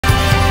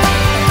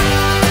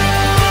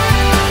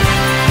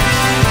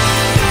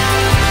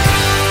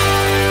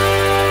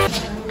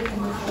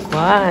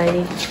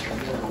Bye.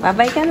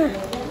 Bye-bye ka na.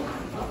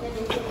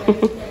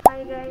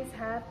 Hi guys,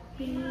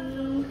 happy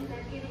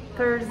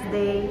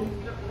Thursday.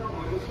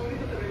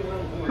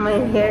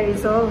 My hair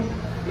is all...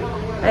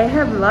 I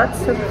have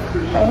lots of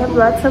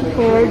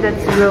hair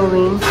that's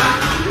growing.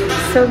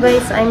 So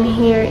guys, I'm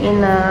here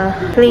in a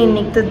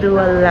clinic to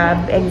do a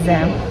lab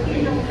exam.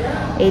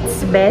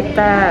 It's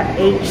beta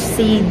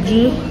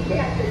HCG.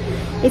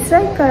 It's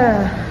like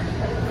a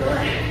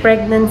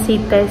pregnancy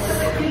test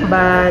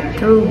but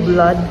through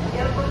blood.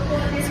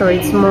 So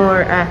it's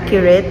more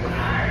accurate.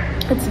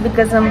 It's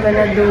because I'm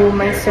gonna do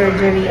my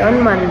surgery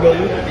on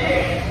Monday.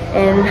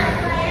 And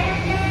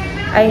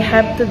I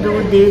have to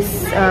do this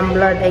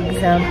blood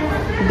exam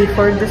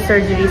before the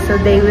surgery so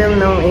they will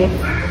know if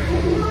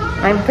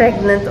I'm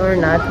pregnant or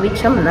not, which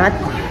I'm not.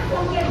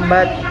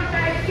 But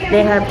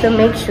they have to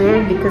make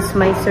sure because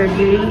my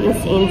surgery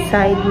is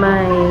inside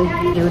my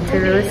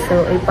uterus.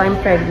 So if I'm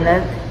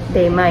pregnant,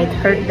 they might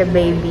hurt the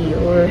baby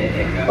or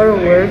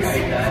worse.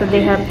 So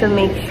they have to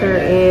make sure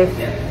if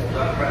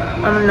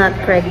I'm not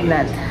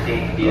pregnant.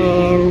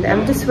 And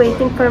I'm just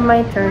waiting for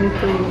my turn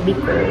to be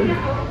called.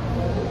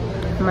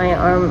 My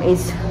arm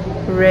is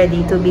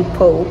ready to be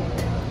poked,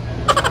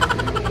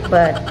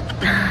 but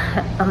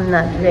I'm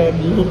not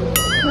ready.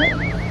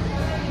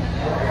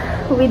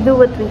 We do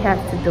what we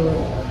have to do.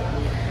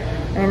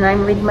 And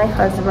I'm with my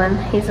husband.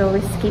 He's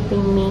always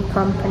keeping me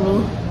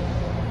company.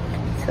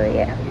 So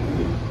yeah.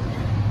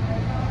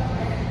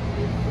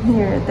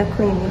 Here at the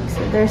clinic.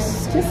 So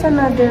there's just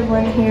another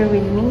one here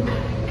with me.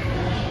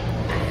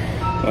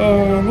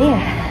 And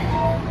yeah.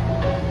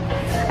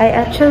 I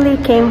actually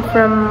came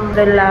from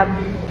the lab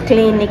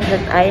clinic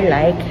that I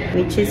like,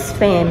 which is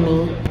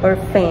FEMI or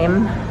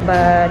FEM,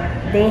 but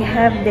they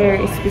have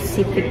their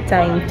specific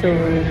time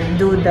to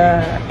do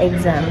the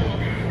exam.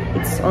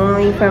 It's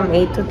only from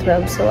 8 to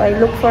 12, so I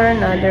look for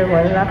another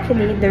one.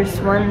 Luckily,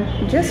 there's one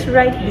just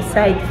right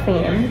beside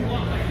FEM,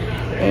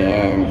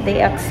 and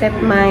they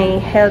accept my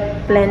health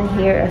plan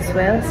here as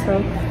well, so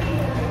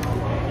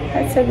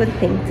that's a good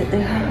thing to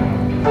do.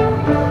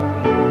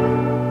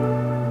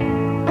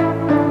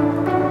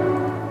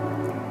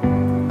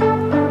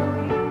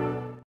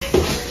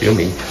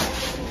 Yumi.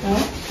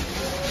 Huh?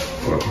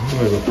 Well,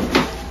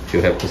 if you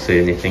have to say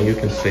anything, you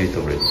can say it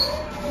already. I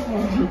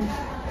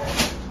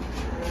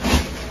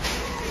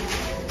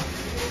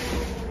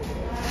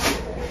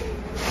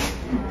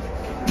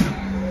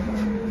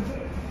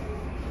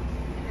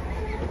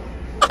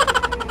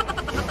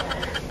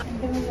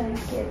don't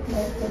like it,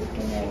 but what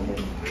can I do?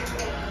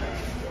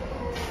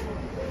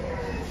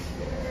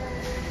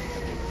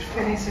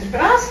 Diferença de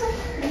braço?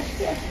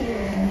 Esse aqui,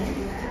 né?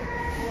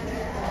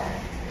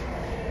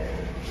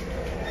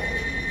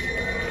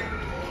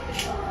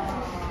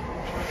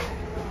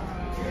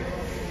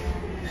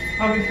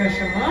 Abre e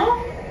fecha a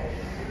mão.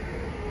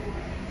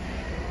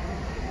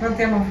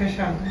 Mantém a mão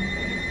fechada.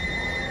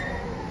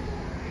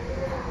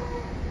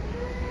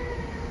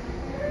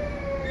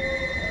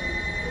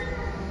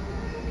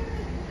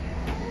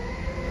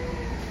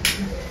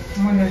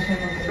 Uma olhadinha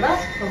no outro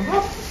braço, por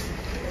favor.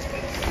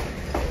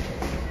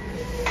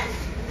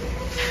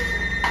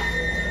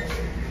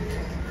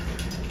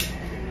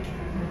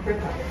 Vou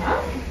apertar, tá?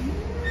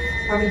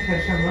 Abre e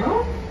fecha a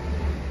mão.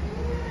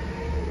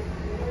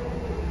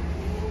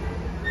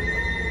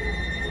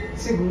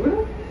 Segura.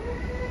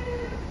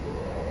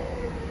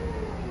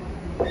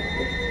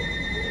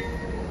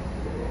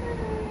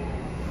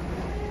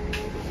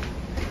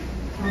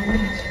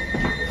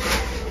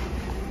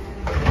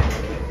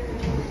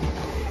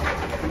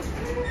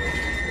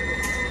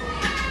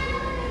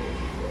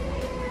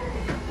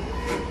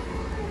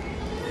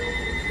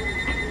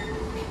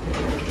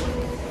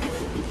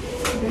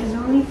 There's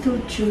only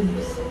 2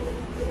 tubes.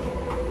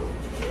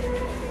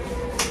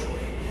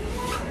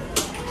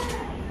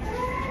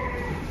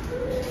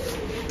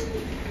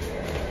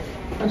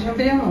 Pode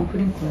abrir a mão por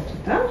enquanto,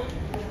 tá?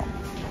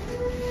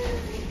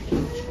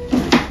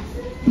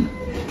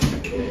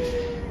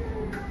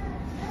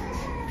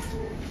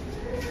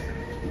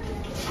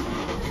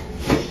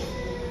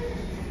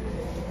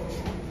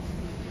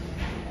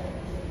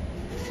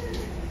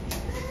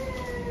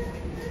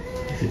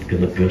 Is it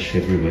gonna gush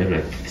everywhere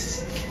like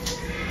this?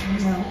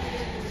 Não.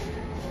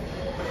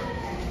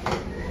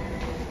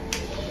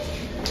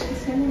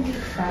 It's gonna be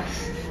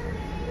fast.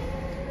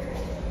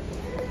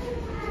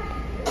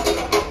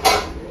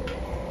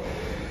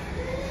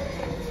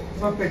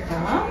 Vou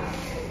apertar.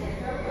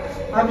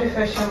 Abre e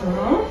fecha a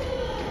mão.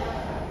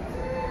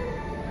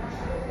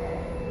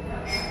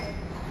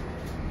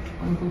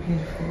 Um pouquinho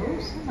de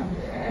força. Abre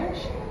e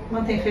fecha.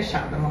 Mantém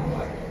fechada a mão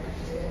agora.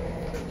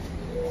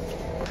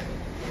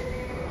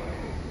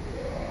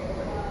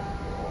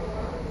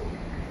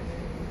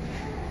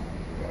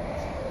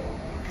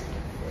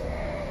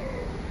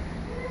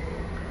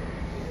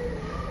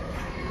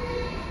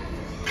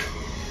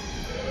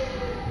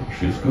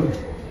 She's good.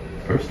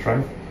 First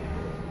try.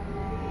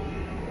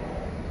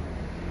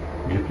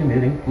 De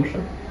primeira, hein? Puxa.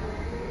 No,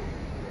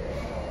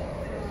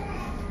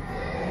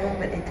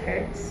 but it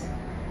hurts.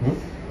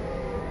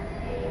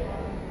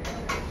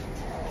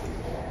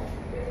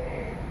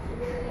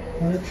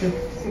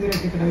 Segura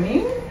aqui pra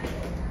mim.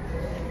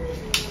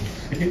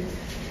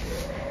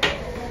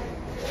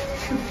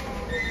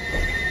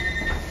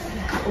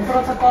 O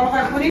protocolo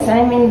vai por isso.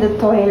 I'm in the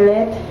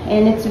toilet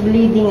and it's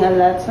bleeding a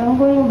lot, so I'm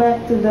going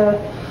back to the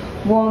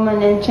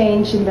woman and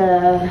change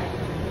the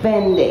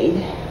band-aid.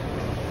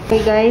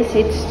 Hey guys,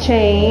 it's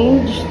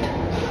changed.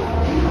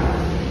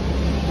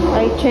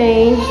 I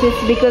changed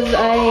it because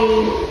I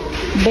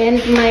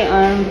bent my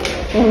arm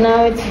and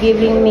now it's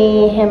giving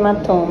me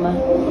hematoma.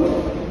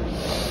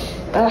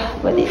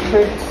 But it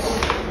hurts.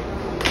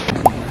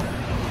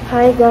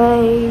 Hi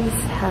guys,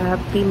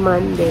 happy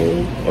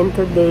Monday, and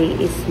today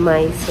is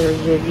my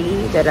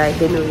surgery that I've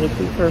been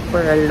waiting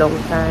for a long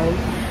time.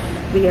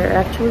 We are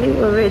actually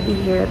already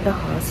here at the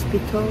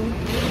hospital.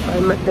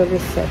 I'm at the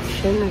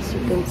reception, as you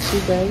can see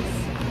guys.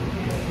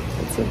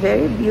 It's a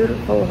very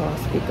beautiful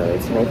hospital.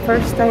 It's my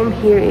first time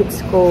here.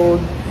 It's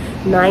called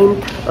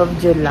 9th of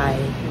July.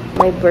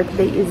 My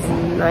birthday is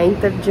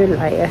 9th of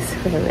July as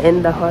well,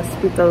 and the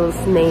hospital's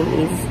name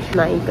is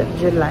 9th of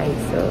July,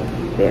 so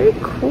very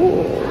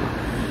cool.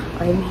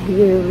 I'm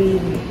here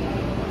with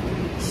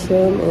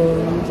Shen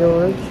and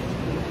George.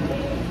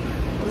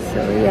 So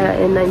yeah,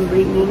 and I'm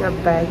bringing a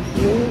bag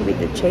here with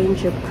a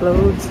change of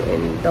clothes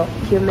and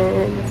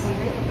documents.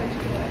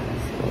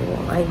 So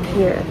I'm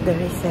here at the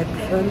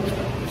reception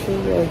to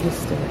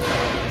register.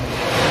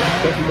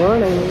 Good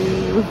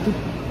morning.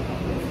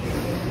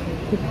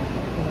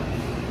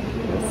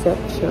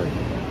 Reception.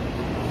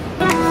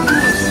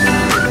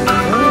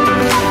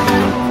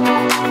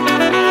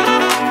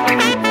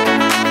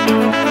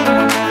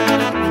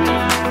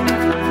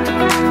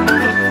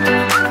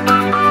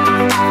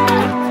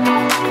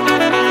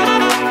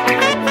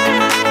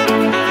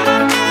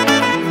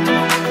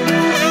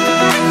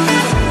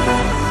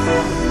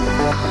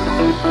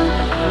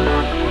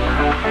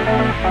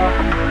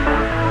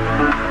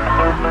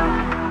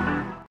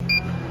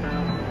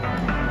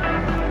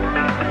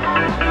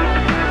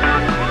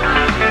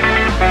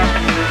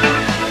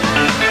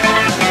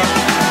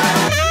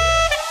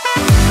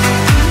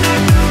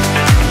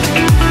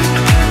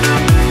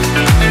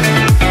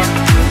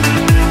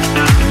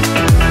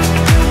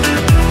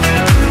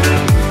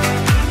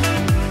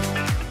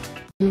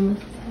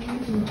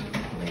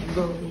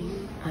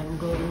 I'm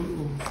going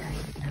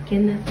inside now.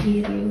 Cannot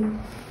hear you.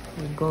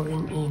 I'm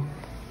going in.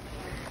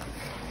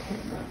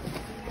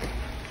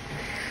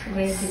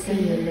 Ready? See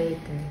you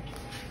later.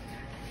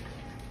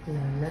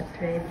 No, not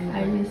ready.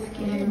 Are you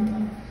scared?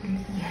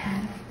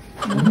 Yeah.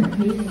 Don't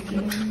be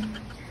scared.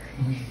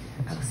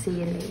 I'll see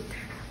you later.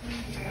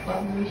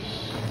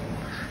 Wish.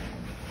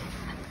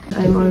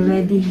 I'm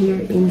already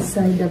here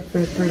inside the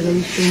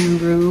preparation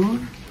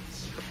room.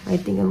 I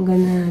think I'm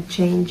gonna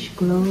change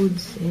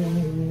clothes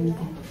and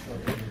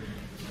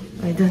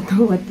I don't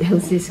know what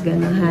else is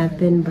gonna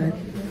happen, but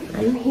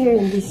I'm here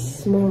in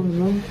this small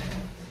room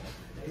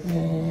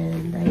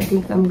and I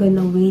think I'm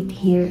gonna wait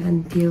here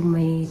until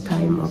my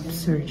time of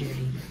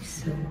surgery.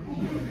 So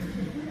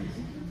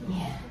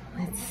yeah,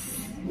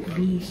 let's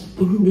be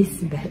in this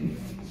bed.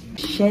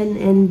 Shen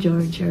and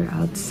George are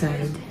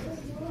outside,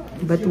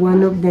 but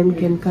one of them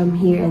can come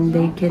here and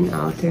they can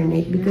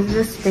alternate because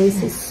the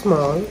space is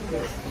small.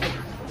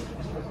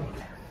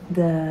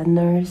 The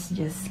nurse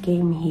just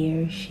came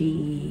here.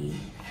 She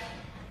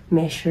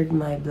measured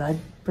my blood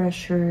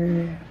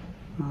pressure,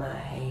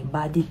 my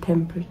body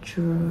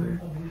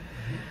temperature,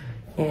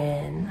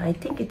 and I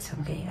think it's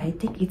okay. I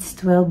think it's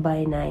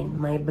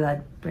 12/9, my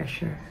blood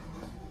pressure.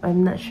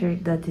 I'm not sure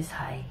if that is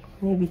high.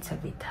 Maybe it's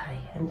a bit high.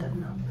 I don't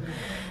know.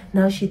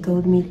 Now she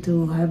told me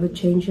to have a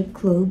change of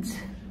clothes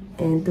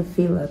and to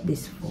fill out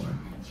this form.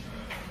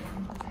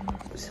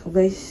 So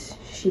guys,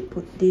 she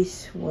put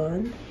this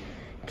one.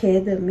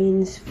 That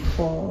means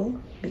fall,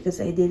 because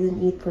I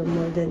didn't eat for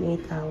more than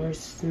 8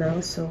 hours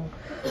now, so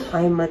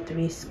I'm at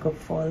risk of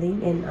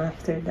falling, and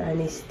after the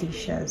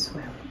anesthesia as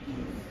well.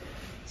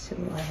 So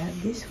I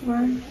have this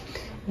one,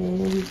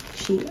 and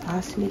she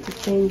asked me to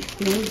change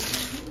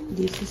clothes.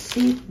 This is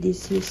it.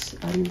 This is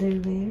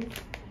underwear,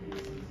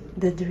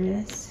 the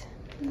dress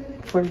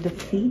for the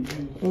feet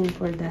and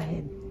for the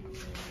head,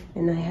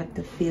 and I have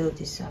to fill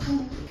this up.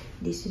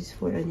 This is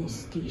for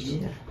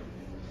anesthesia.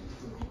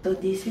 So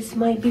this is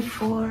my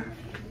before.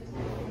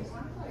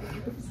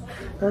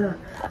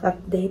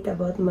 Update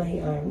about my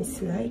arm.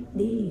 It's like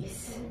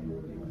this.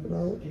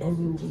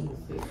 OMG.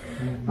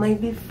 My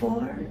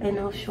before,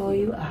 and I'll show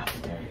you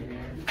after.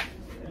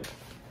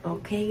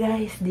 Okay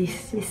guys,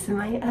 this is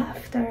my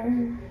after.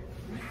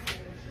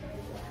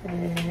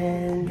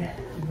 And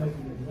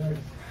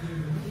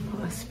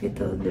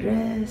hospital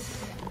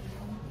dress.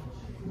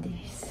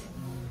 This.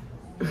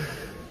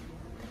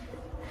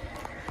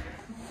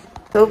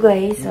 So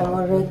guys, I'm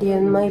already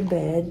on my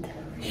bed.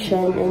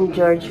 Shen and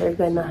George are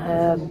gonna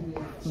have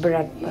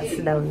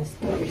breakfast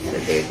downstairs, so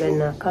they're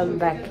gonna come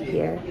back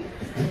here.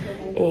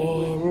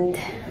 And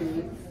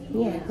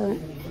yeah,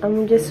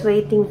 I'm just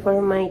waiting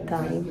for my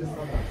time.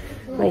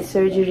 My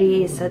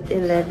surgery is at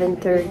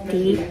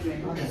 11:30,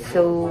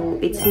 So,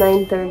 it's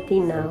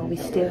 9:30 now. We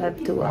still have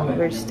 2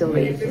 hours to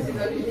wait.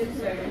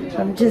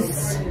 I'm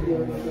just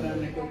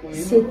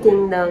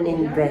sitting down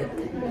in bed.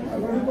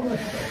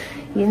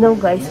 You know,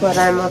 guys, what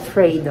I'm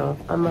afraid of?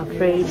 I'm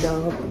afraid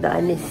of the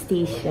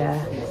anesthesia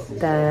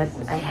that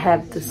I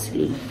have to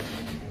sleep.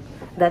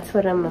 That's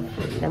what I'm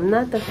afraid. I'm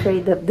not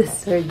afraid of the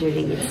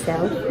surgery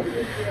itself.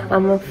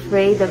 I'm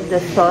afraid of the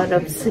thought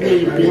of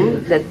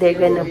sleeping, that they're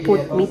gonna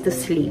put me to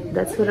sleep.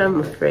 That's what I'm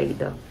afraid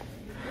of.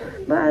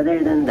 But other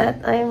than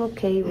that, I'm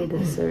okay with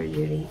the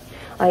surgery.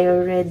 I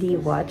already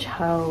watched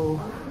how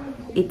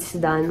it's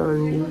done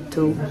on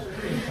YouTube.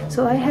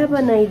 So I have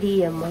an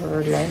idea, more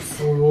or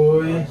less.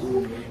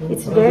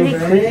 It's very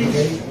quick.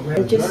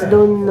 I just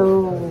don't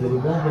know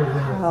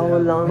how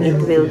long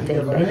it will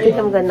take. I think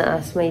I'm gonna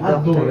ask my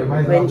doctor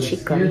when she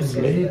comes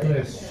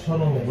later. So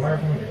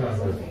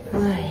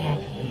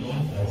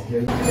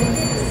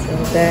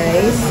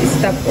guys,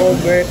 stop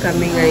over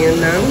kami ngayon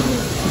ng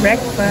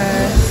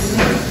breakfast.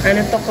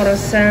 Ano to,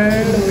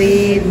 croissant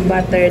with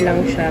butter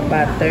lang siya,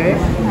 butter.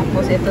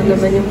 Tapos ito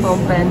naman yung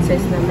pompances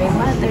na may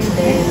butter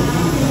din.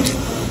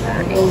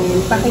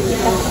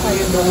 Pakikita ko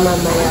kayo doon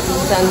mamaya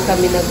kung saan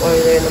kami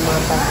nag-order ng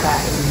mga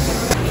pagkain.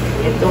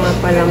 Ito nga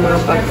pala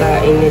mga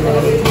pagkain nila.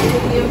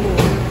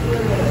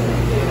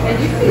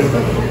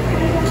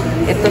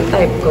 Ito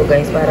type ko,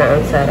 guys, para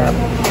ang sarap.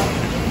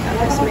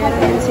 Tapos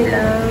meron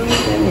silang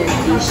ganyan,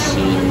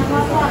 dishy.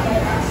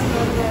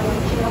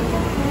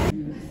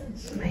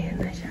 Ayan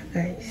na siya,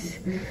 guys.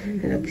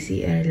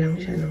 Nag-CR lang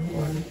siya ng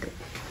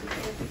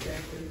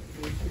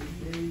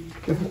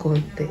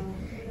konti.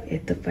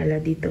 Ito pala,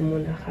 dito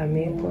muna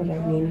kami for a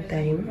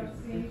meantime.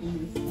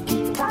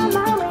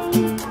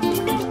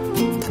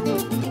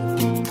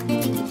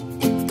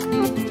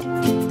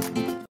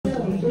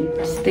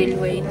 Still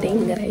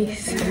waiting,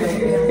 guys.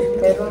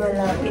 Pero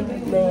malapit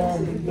na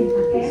yan.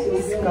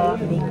 It's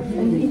coming.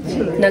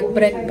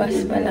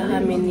 Nag-breakfast pala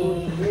kami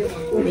ni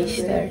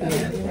Mister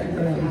niya.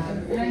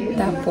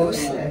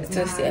 Tapos,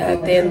 so si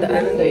ate, ano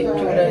daw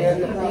itsura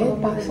yan? Ayun,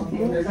 pasok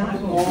mo.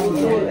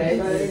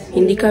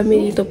 Hindi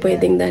kami dito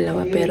pwedeng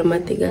dalawa, pero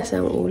matigas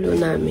ang ulo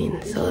namin.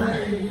 So,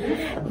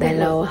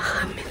 dalawa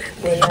kami na.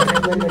 Kaya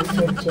naman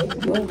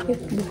nag-check.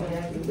 Bakit ba?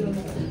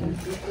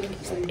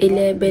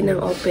 11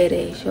 ang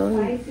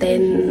operation.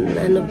 10,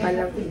 ano pa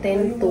lang,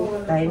 10 to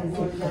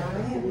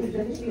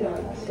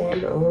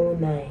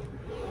 10:09.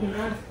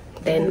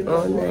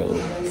 10:09.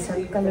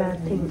 Isang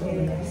kalating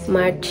oras.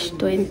 March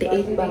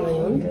 28 ba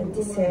ngayon?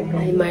 27.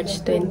 Ay,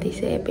 March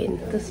 27.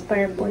 Tapos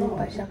purple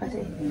pa siya kasi.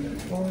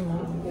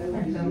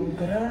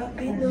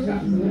 Grabe no.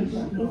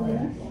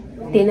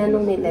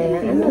 Tinanong nila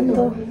yan, ano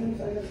to?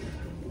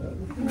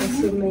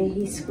 Kasi may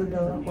hisko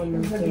daw ako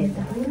ng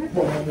keda.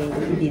 Dahil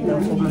hindi daw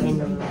kumain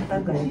ng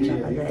matagal,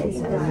 tsaka dahil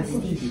sa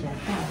anesthesia.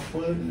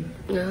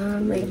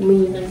 May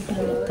meaning pa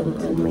ito.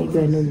 May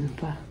ganun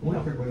pa.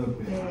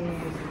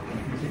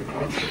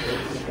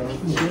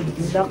 Good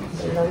luck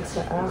lang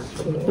sa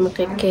akin.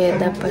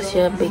 Makikeda pa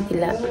siya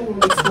bigla.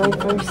 It's my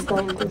first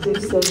time to do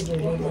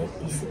surgery like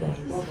this, guys.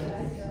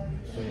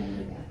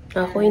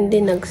 Ako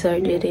hindi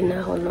nag-surgery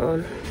na ako noon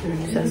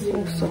sa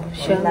puso.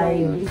 Siya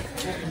ngayon.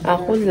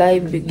 Ako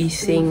live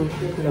gising.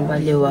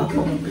 Nabaliw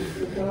ako.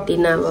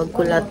 Tinawag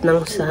ko lahat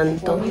ng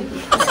santo.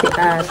 Si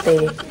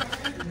ate.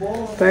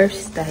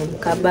 First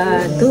time.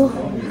 Kabado.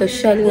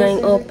 Social nga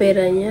yung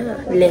opera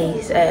niya.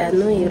 Lace. Ay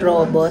ano eh.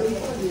 Robot.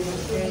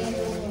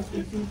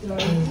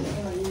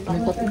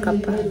 Takot ka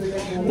pa.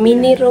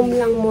 Mini room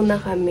lang muna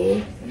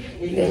kami.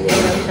 Ganyan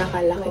lang siya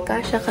kalaki.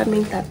 Kasya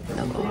kaming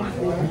tatlo.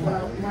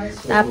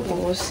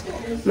 Tapos,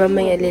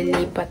 mamaya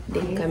lilipat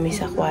din kami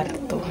sa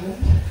kwarto.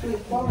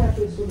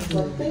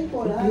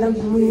 Vlog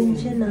mo yun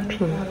siya na.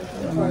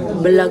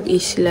 Vlog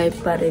is life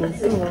pa rin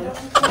to.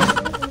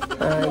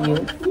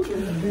 Ayun.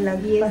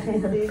 Vlog pa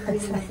rin ang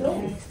kasal.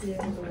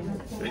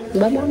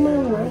 Baba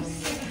mamas.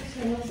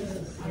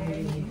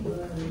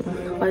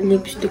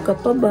 Naka-lipstick ka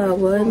pa,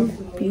 bawan.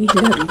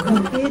 Pilar ka.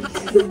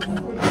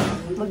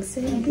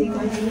 Mag-selfie ka.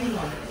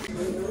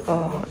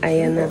 Oh,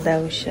 ayan na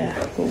daw siya.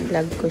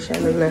 Vlog ko siya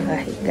nung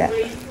nakahiga.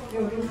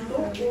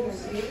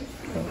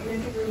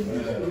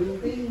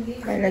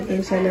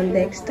 Kalagyan siya ng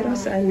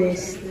dextrose,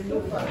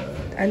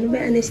 ano ba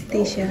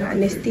anesthesia?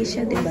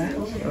 Anesthesia, diba?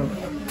 Oh.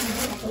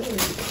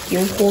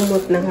 Yung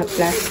kumot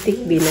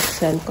naka-plastic,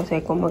 binuksan ko.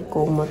 Kasi kung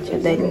magkumot siya,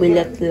 dahil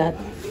bilat-lat.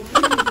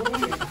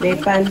 May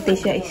panty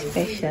siya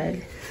special.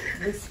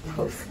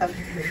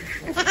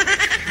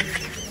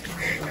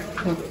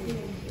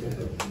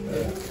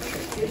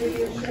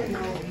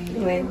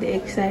 Well,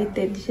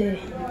 excited siya.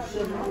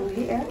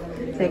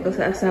 Sabi ko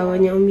sa asawa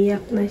niya,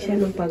 umiyak na siya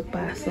nung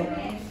pagpasok.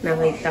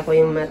 Nakita ko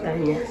yung mata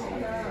niya.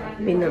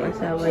 Binang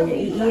asawa niya,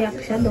 iiyak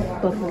siya,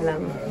 doktor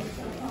lang.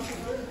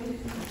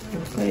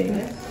 Okay.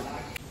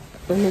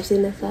 Ano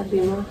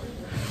sinasabi mo?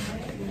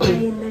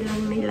 Ayun na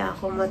lang nila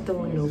ako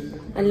matulog.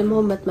 Alam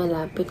mo, ba't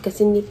malapit?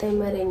 Kasi hindi tayo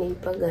marinig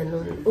pag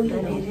ganun. Uy,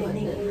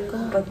 naririnig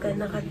ka. Pagka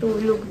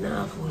nakatulog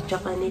na ako,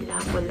 tsaka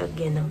nila ako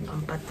lagyan ng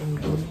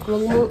pampatulog.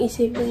 Huwag mong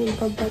isipin yung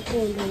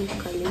pampatulog.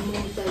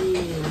 Kalimutan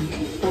mo yun.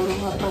 Puro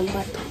ka pampatulog.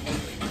 to.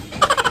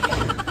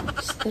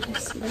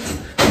 Stress na.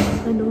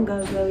 Anong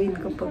gagawin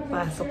ko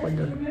pagpasok ko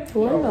doon?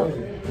 Wala.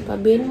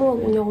 Sabihin mo,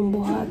 huwag niyo akong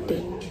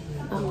buhatin.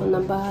 Ako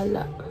na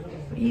bahala.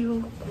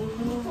 Ayoko.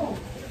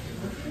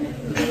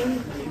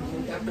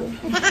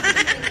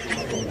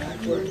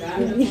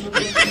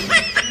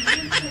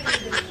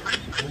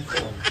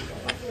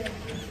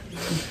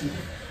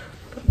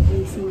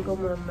 Pagising ko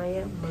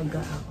mamaya, maga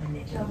ako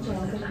nito.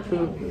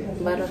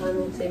 Para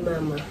kami si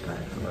mama.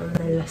 Parang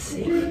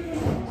nalasing.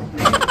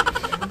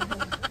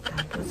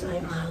 Tapos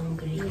I'm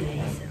hungry,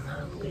 guys. I'm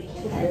hungry.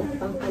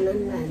 Pang kanan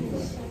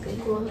lunch.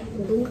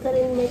 Doon ka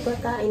rin may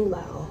pagkain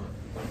ba ako?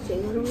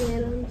 Siguro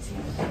meron.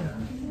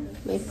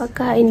 May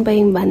pagkain ba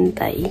yung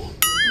bantay?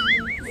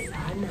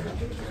 Sana.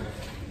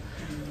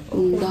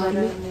 Ang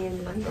dami.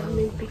 Ang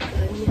dami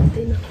pagkain niya.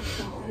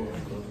 Tinakasahog.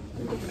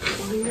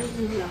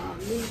 Ang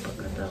dami.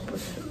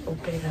 Pagkatapos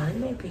operahan,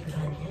 may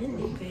pagkain yan.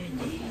 Hindi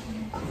pwede.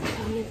 Ang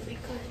dami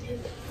pagkain yan.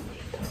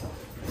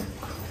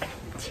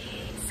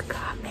 Cheese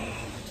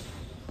coming.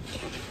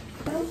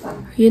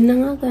 Yun na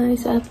nga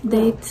guys,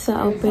 update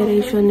sa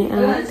operation ni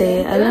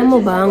ate. Alam mo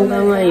ba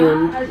hanggang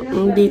ngayon,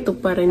 dito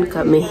pa rin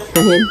kami.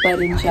 Ayan pa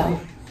rin siya.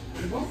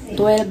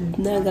 12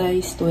 na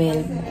guys,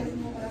 12.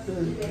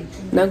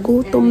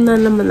 Nagutom na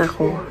naman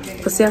ako.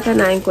 Kasi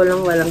kanain ko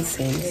lang walang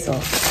sense. So,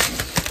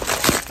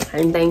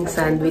 kain tayong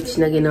sandwich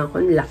na ginawa ko.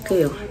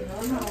 Laki oh.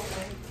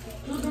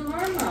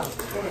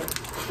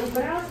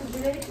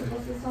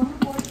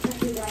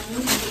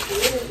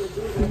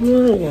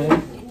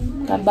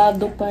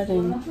 Kabado pa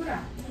rin.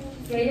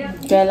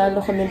 Kaya lalo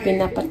kami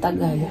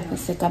pinapatagal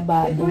kasi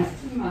kabado.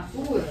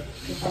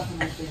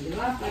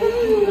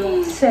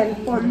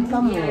 Cellphone pa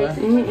mo.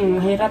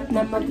 Hirap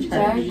na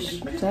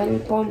mag-charge.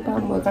 Cellphone pa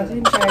mo. Kasi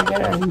yung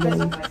charger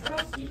andyan.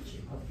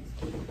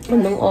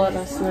 Anong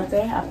oras na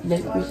tayo?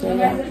 Update mo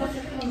sila.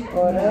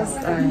 Oras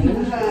ay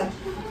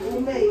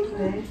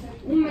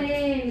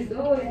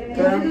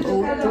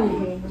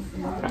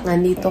 12:02.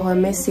 Nandito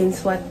kami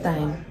since what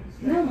time?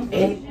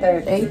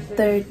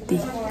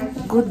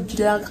 8:30. Good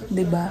luck,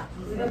 diba?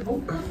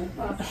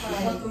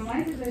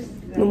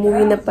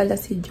 Umuwi na pala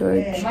si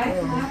George.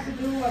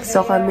 So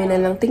kami na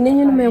lang. Tingnan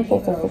nyo naman yung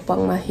kuko ko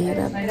pang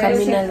mahirap.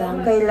 Kami na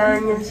lang.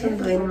 Kailangan yung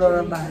sunduin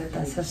mga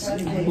bata sa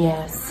school.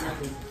 Yes.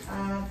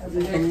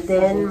 And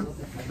then,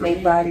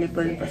 may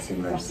volleyball pa si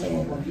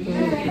Marcelo.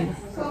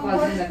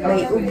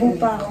 May ubo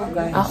pa ako,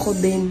 guys. Ako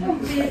din.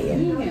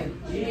 Ayan.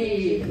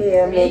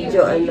 Kaya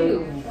medyo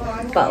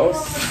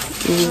paos.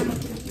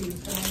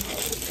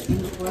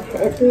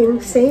 Ito yung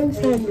same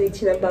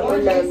sandwich na bako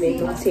namin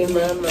kung si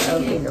mama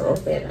ang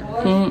ino-opera.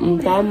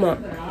 Tama.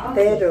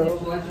 Pero,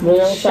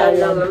 siya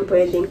lang ang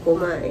pwedeng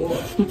kumain.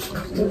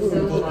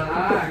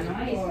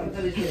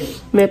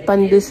 May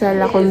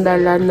pandesal akong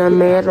dala na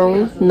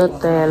merong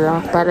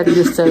Nutella para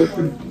dessert.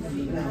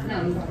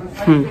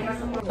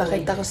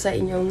 Pakita ko sa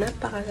inyo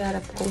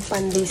napakasarap kong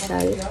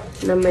pandesal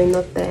na may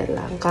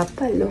Nutella. Ang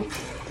kapal, oh.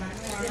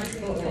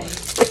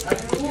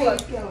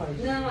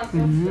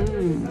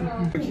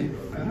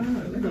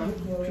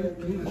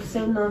 O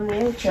seu nome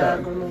é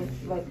Thiago, né?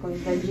 Vai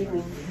cuidar de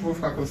mim. Vou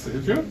ficar com você,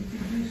 viu?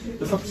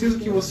 Eu só preciso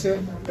que você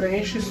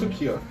preencha isso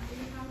aqui, ó.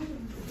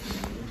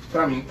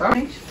 Pra mim, tá?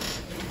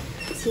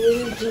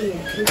 Cirurgia.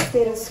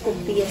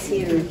 Hysteroscopy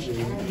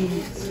Surgery.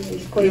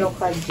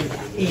 Colocadinha.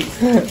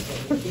 Isso.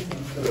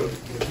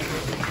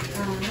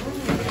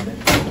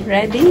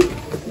 Ready?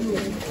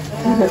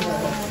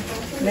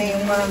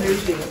 Nenhuma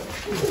alergia.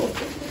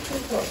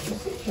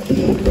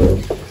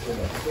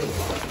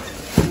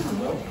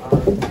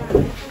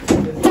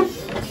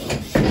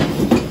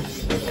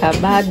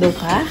 Kabado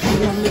ka?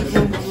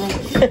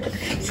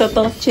 So,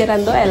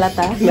 torturando ela,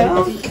 tá?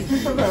 Não.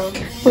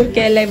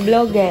 Porque ela é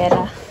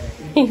blogueira.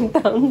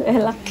 Então,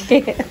 ela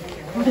quer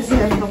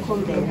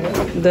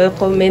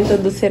documento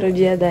do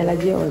cirurgia dela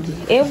de hoje.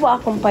 Eu vou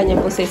acompanhar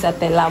vocês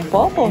até lá um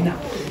pouco?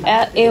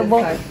 Eu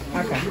vou...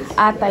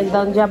 Ah, tá.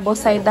 Então, já vou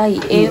sair daí.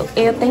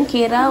 Eu tenho que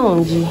ir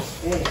aonde?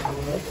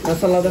 Na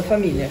sala da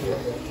família.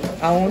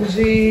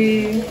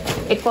 Aonde...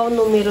 E qual o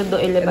número do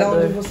elevador?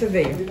 É da onde você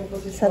veio.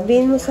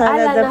 Sabihin mo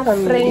sala da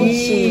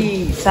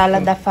família. Sala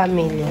da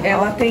família.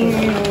 Ela tem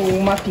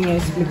um mapinha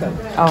explicando.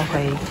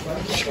 Okay.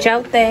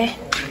 Ciao, te.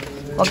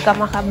 Huwag ka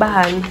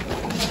makabahan.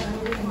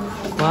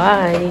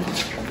 Bye.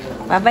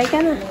 Bye-bye ka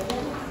na.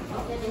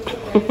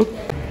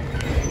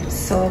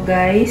 So,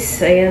 guys,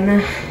 ayan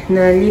na.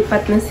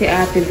 Nalipat na si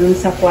ate dun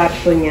sa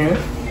kwarto niya.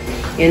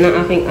 Yan ang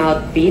aking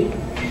outfit.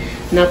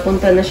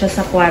 Napunta na siya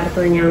sa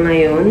kwarto niya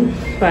ngayon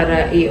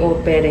para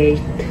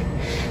i-operate.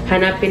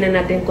 Hanapin na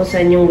natin kung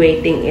saan yung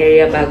waiting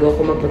area bago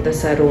ako mapunta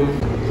sa room.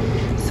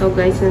 So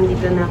guys,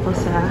 nandito na ako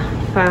sa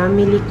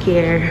family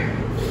care.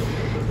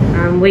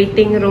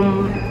 Waiting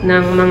room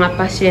ng mga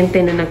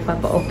pasyente na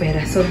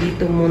nagpapa-opera. So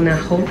dito muna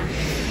ako.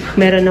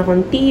 Meron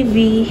akong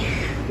TV.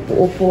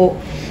 Uupo.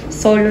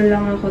 Solo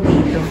lang ako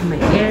dito. May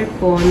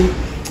aircon.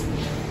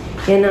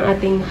 Yan ang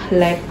ating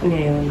life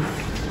ngayon.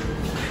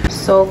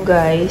 So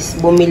guys,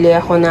 bumili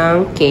ako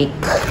ng cake.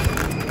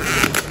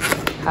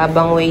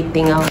 Habang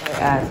waiting ako kay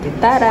ate.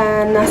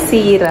 Tara!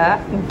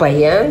 Nasira! Ba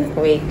yan?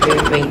 Wait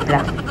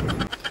lang.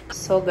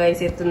 So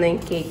guys, ito na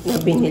yung cake na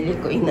binili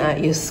ko.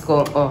 Inaayos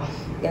ko. Oh,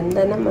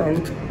 ganda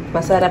naman.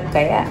 Masarap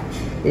kaya?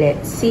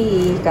 Let's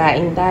see.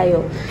 Kain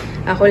tayo.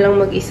 Ako lang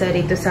mag-isa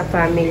rito sa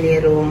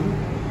family room.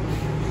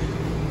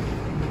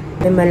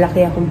 May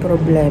malaki akong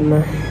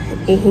problema.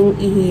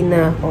 Ihing-ihi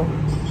na ako.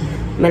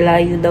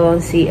 Malayo daw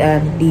ang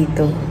CR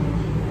dito.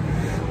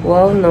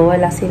 Wow, no,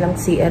 wala silang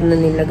CR na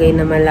nilagay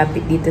na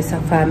malapit dito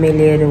sa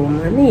family room.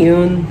 Ano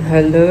yun?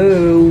 Hello!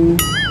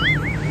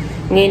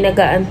 Ngayon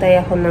nag-aantay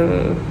ako ng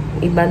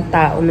ibang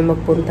tao na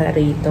magpunta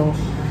rito.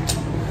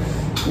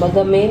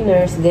 Baga may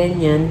nurse,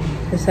 ganyan.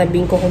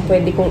 Sasabihin ko kung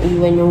pwede kong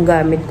iwan yung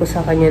gamit ko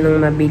sa kanya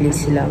ng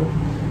mabilis lang.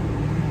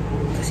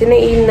 Kasi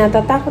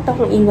natatakot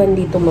akong iwan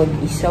dito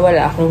mag-isa.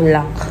 Wala akong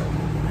lock.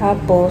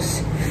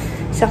 Tapos,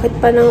 sakit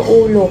pa ng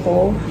ulo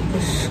ko.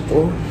 Diyos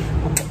ko.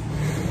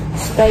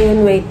 Basta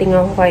yun, waiting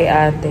ako kay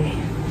ate.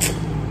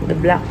 The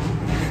black.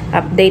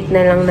 Update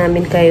na lang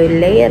namin kayo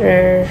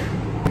later.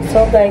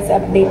 So guys,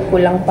 update ko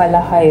lang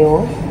pala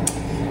kayo.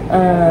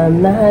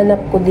 Nahanap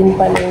ko din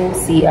pala yung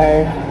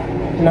CR.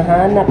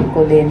 Nahanap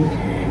ko din.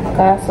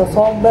 Kaso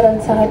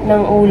sobrang sakit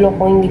ng ulo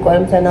ko. Hindi ko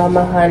alam saan ako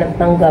mahanap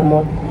ng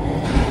gamot.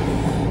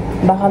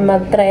 Baka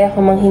mag-try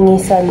ako manghingi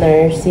sa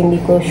nurse. Hindi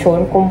ko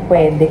sure kung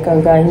pwede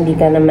kaga hindi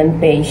ka naman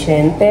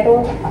patient.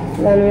 Pero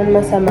wala naman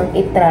masamang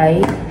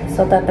itry.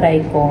 So,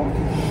 tatry ko.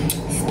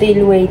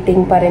 Still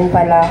waiting pa rin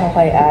pala ako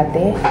kay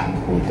ate.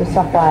 Dito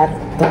sa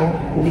kwarto.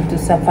 Dito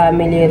sa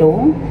family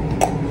room.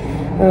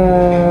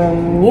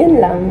 Yun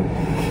lang.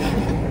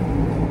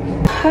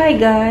 Hi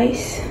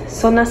guys!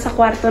 So, nasa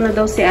kwarto na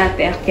daw si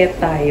ate.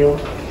 Akyat tayo.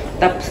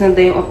 Tapos na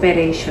daw yung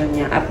operation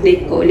niya.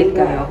 Update ko ulit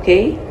kayo,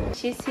 okay?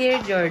 She's here,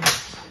 George.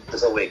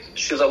 She's awake.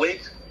 She's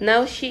awake?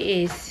 Now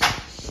she is.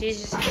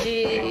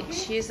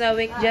 She's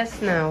awake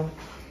just now.